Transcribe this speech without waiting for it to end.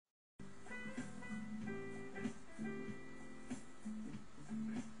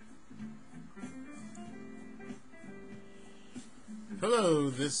Hello,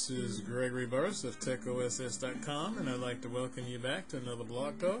 this is Gregory Burris of TechOSS.com, and I'd like to welcome you back to another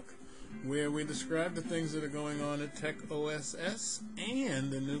blog talk where we describe the things that are going on at TechOSS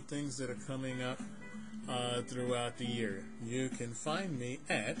and the new things that are coming up throughout the year. You can find me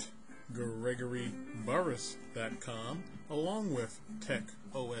at GregoryBurris.com along with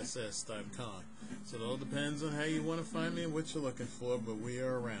TechOSS.com. So it all depends on how you want to find me and what you're looking for, but we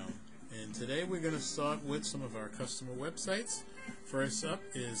are around. And today we're going to start with some of our customer websites. First up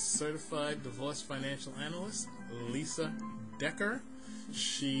is Certified Divorce Financial Analyst Lisa Decker.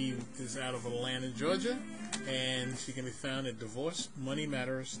 She is out of Atlanta, Georgia, and she can be found at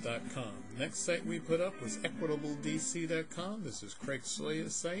DivorceMoneyMatters.com. Next site we put up was EquitableDC.com. This is Craig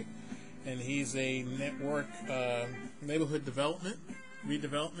Sawyer's site, and he's a network neighborhood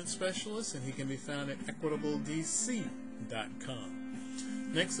redevelopment specialist, and he can be found at EquitableDC.com.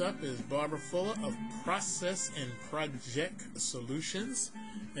 Next up is Barbara Fuller of Process and Project Solutions,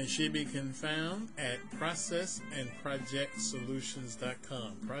 and she can be found at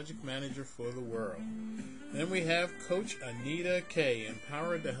processandprojectsolutions.com, project manager for the world. Then we have Coach Anita K,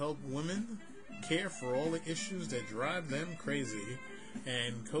 empowered to help women care for all the issues that drive them crazy,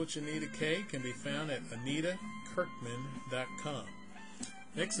 and Coach Anita K can be found at AnitaKirkman.com.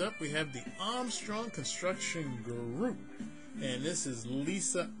 Next up we have the Armstrong Construction Group, and this is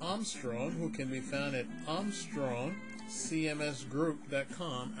Lisa Armstrong, who can be found at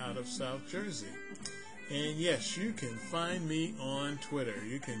ArmstrongCMSGroup.com out of South Jersey. And yes, you can find me on Twitter.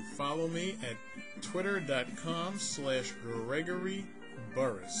 You can follow me at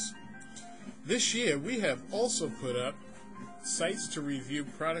twitter.com/GregoryBurris. This year, we have also put up sites to review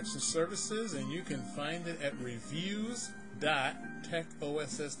products and services, and you can find it at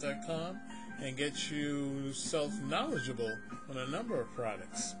reviews.techoss.com and get you self-knowledgeable on a number of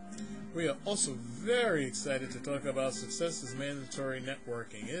products. We are also very excited to talk about Success is Mandatory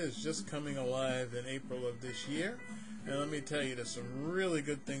Networking. It is just coming alive in April of this year, and let me tell you, there's some really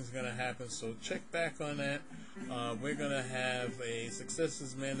good things going to happen, so check back on that. We're going to have a Success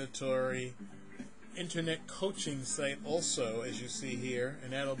is Mandatory internet coaching site also, as you see here,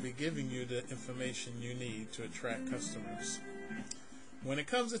 and that'll be giving you the information you need to attract customers. When it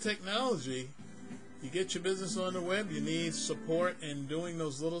comes to technology, you get your business on the web, you need support in doing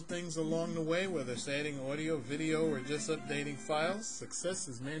those little things along the way, whether it's adding audio, video, or just updating files. Success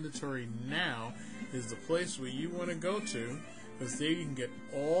is Mandatory Now is the place where you want to go to, because there you can get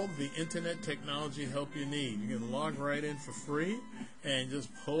all the internet technology help you need. You can log right in for free and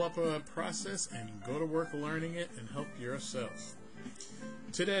just pull up a process and go to work learning it and help yourself.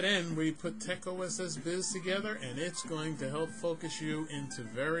 To that end, we put TechOSS Biz together, and it's going to help focus you into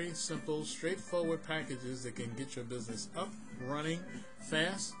very simple, straightforward packages that can get your business up, running,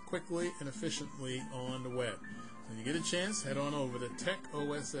 fast, quickly, and efficiently on the web. So when you get a chance, head on over to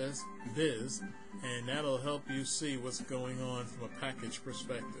TechOSS Biz, and that'll help you see what's going on from a package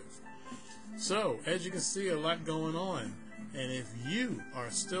perspective. So, as you can see, a lot going on. And if you are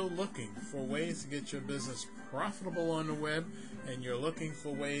still looking for ways to get your business profitable on the web, and you're looking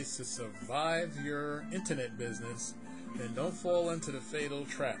for ways to survive your internet business, then don't fall into the fatal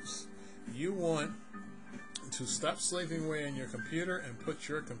traps. You want to stop slaving away on your computer and put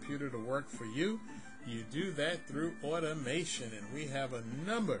your computer to work for you. You do that through automation, and we have a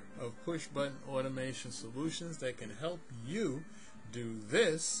number of push-button automation solutions that can help you do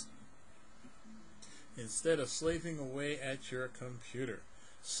this instead of slaving away at your computer.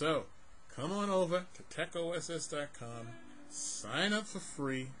 So, come on over to TechOSS.com, sign up for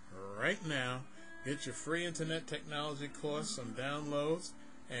free right now, get your free internet technology course, some downloads,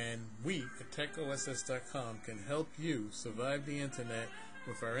 and we at TechOSS.com can help you survive the internet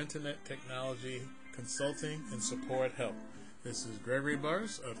with our internet technology consulting and support help. This is Gregory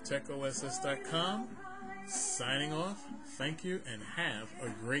Burris of TechOSS.com, signing off. Thank you and have a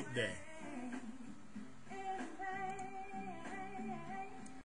great day.